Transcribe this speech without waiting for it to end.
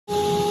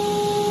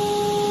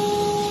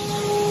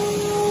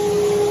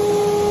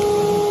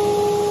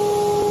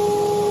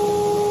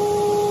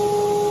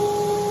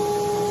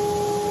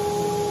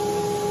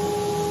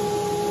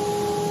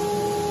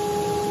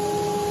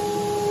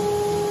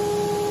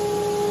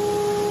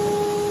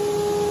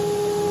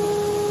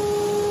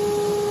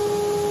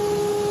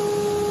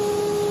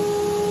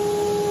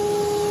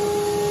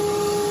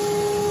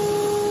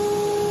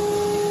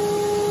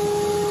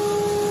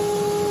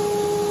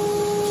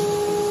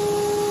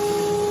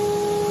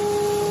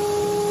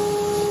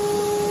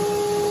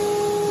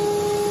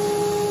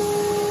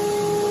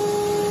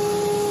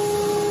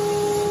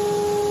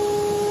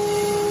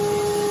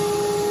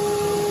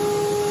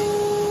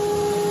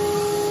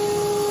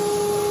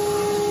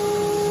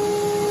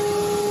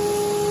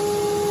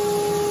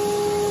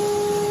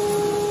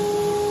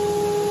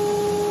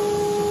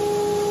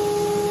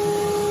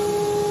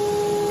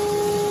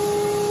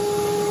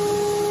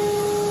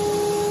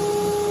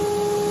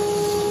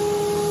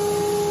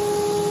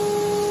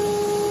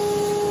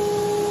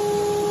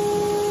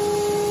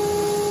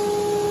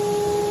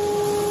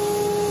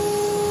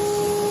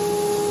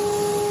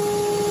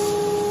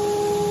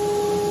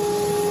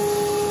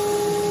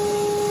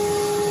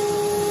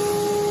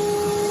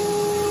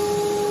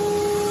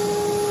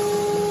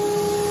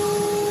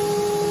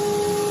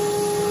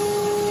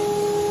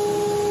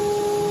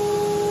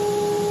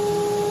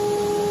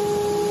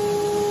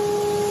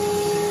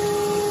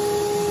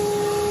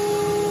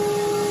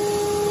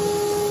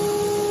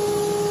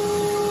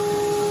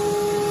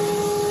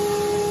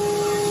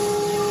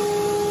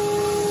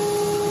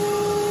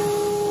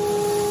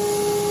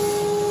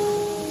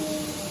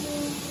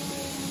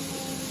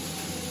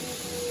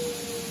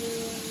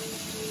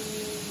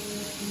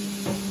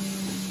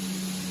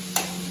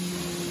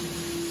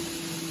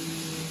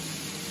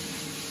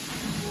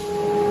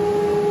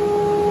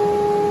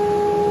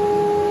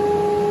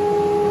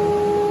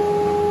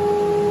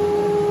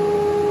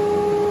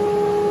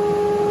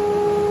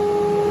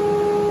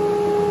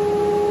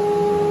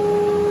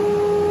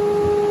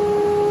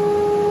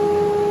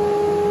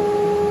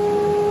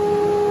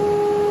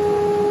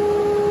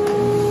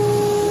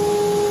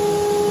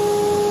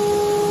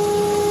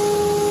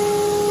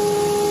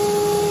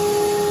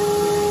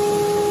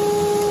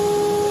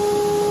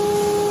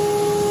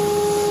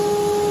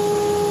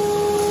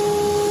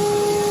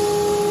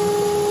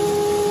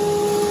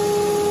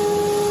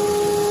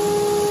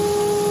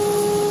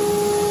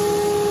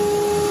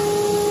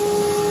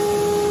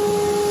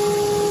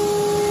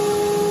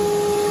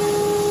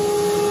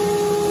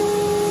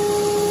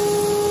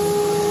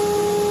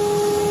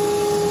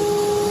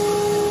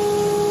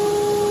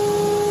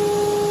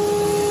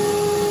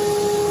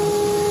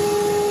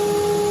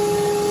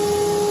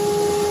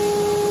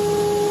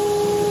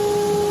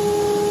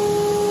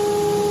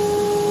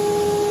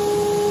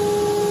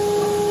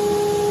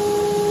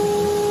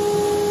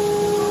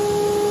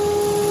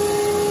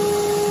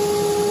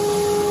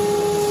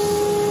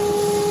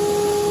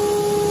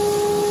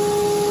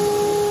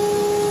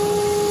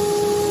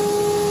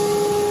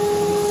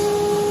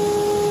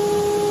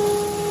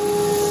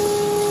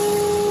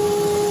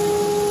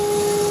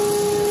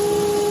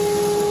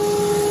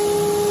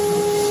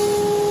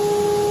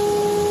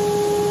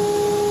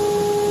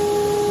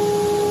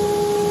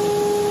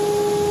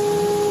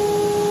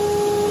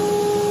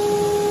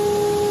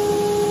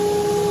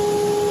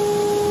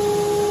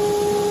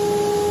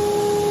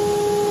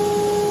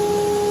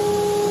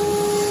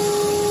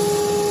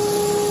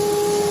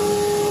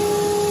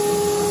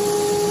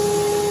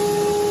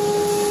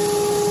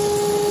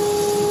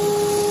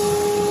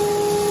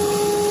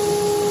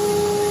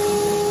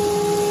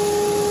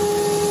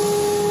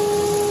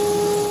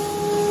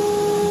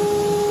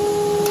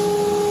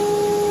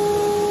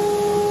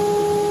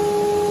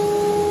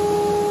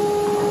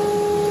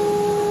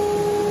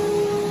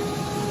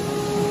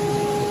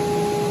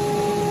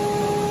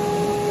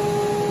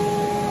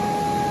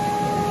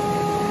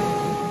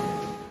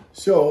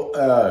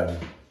So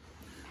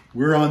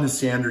we're on the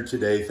sander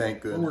today,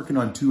 thank goodness. We're working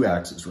on 2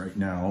 axes right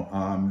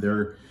now.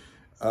 They're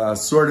I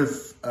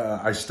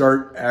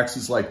start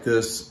axes like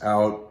this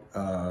out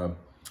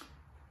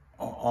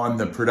on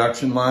the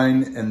production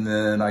line, and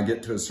then I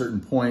get to a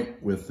certain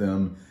point with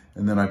them,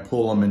 and then I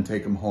pull them and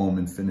take them home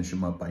and finish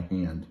them up by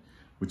hand,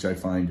 which I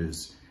find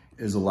is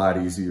a lot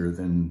easier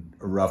than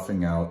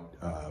roughing out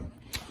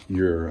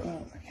your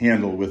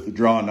handle with the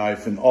draw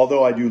knife. And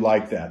although I do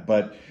like that,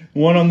 but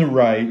one on the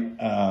right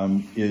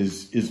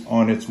is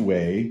on its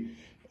way.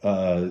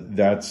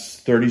 That's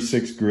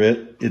 36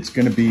 grit. It's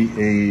going to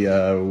be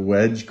a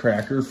wedge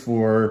cracker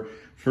for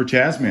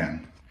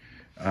Tazman.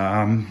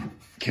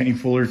 Kenny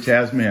Fuller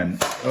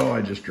Tazman. Oh,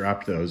 I just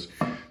dropped those.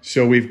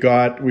 So we've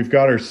got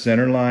our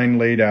center line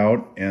laid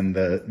out, and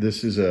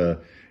this is a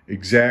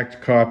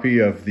exact copy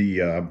of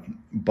the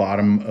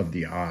bottom of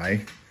the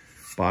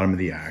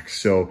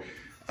axe. So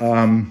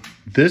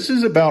this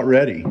is about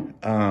ready.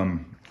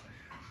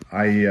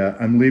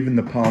 I'm leaving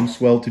the palm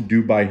swell to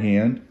do by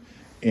hand,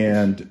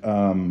 and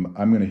I'm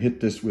going to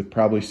hit this with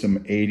probably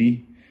some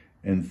 80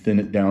 and thin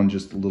it down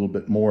just a little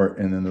bit more,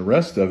 and then the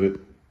rest of it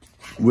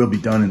will be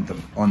done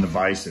on the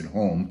vise at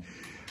home.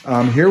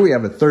 Here we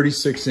have a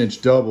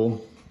 36-inch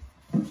double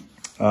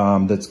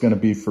that's going to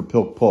be for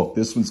Pulk.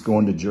 This one's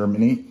going to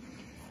Germany.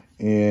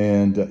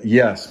 And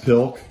yes,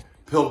 Pilk,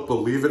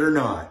 believe it or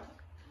not,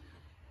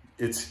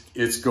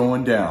 it's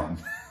going down.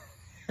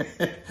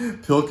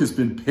 Pilk has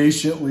been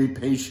patiently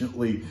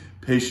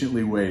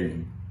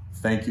waiting.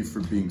 Thank you for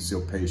being so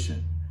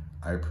patient.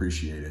 I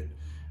appreciate it.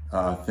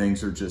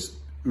 Things are just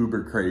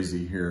uber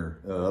crazy here.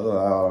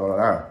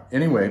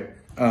 Anyway,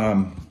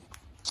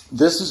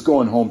 this is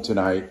going home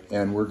tonight,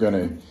 and we're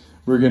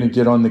gonna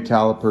get on the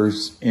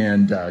calipers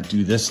and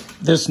do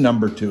this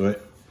number to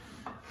it.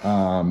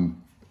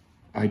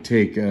 I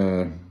take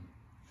a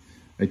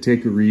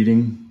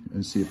reading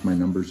and see if my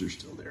numbers are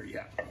still there.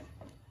 Yeah.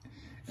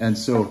 And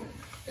so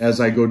as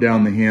I go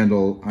down the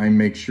handle, I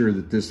make sure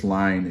that this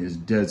line is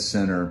dead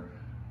center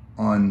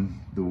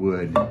on the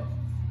wood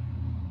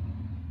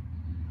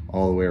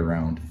all the way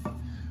around.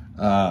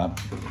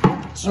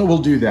 So we'll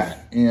do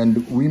that.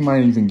 And we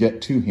might even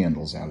get 2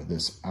 handles out of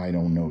this. I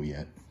don't know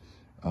yet.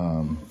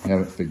 I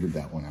haven't figured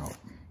that one out.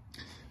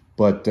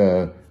 But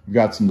we've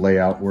got some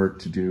layout work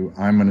to do.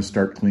 I'm going to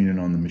start cleaning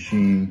on the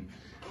machine.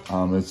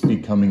 It's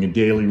becoming a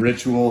daily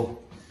ritual.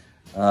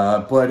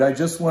 But I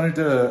just wanted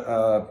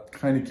to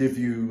kind of give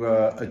you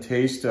a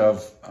taste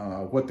of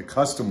what the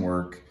custom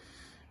work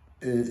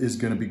is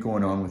going to be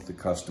going on with the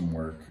custom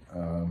work.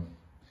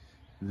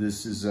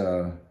 This is,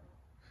 I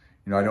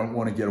don't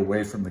want to get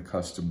away from the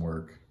custom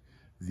work.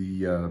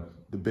 The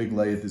big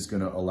lathe is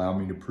going to allow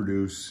me to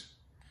produce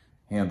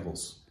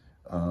handles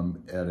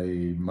at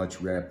a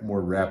much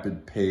more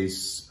rapid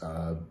pace.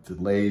 The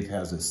lathe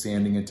has a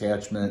sanding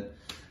attachment.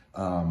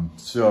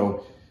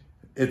 So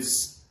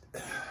it's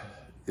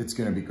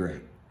going to be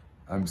great.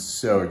 I'm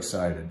so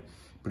excited,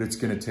 but it's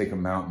going to take a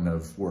mountain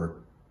of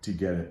work to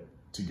get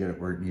it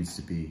where it needs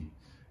to be.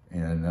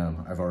 And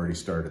I've already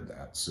started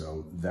that,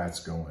 so that's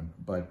going.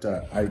 But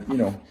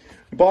the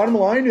bottom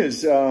line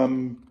is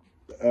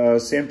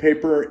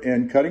sandpaper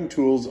and cutting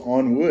tools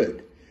on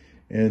wood.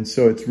 And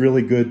so it's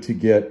really good to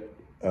get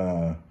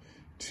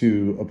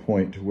to a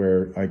point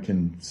where I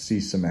can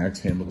see some axe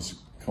handles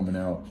coming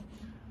out.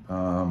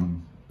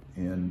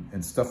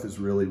 And stuff is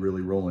really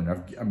rolling.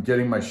 I'm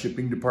getting my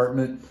shipping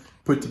department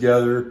put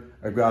together.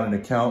 I've got an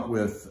account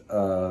with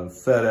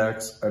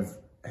FedEx.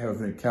 I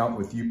have an account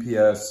with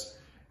UPS,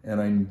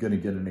 and I'm going to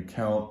get an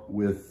account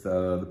with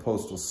the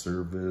Postal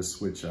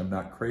Service, which I'm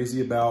not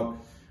crazy about,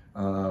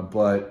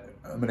 but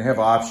I'm going to have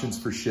options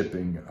for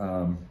shipping,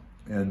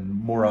 and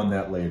more on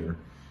that later.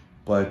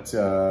 But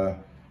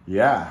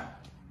yeah,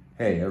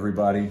 hey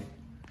everybody,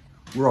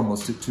 we're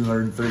almost at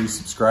 230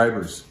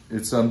 subscribers.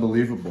 It's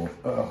unbelievable.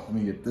 Oh, let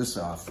me get this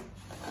off.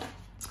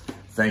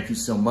 Thank you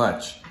so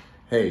much.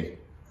 Hey,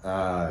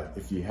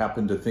 if you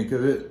happen to think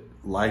of it,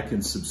 like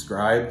and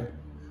subscribe,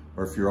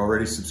 or if you're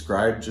already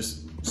subscribed,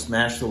 just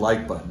smash the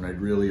like button. I'd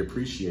really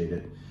appreciate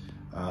it.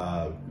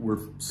 We're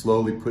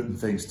slowly putting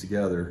things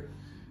together.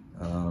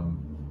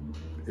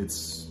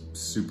 It's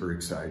super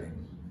exciting.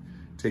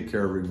 Take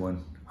care,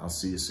 everyone. I'll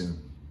see you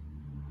soon.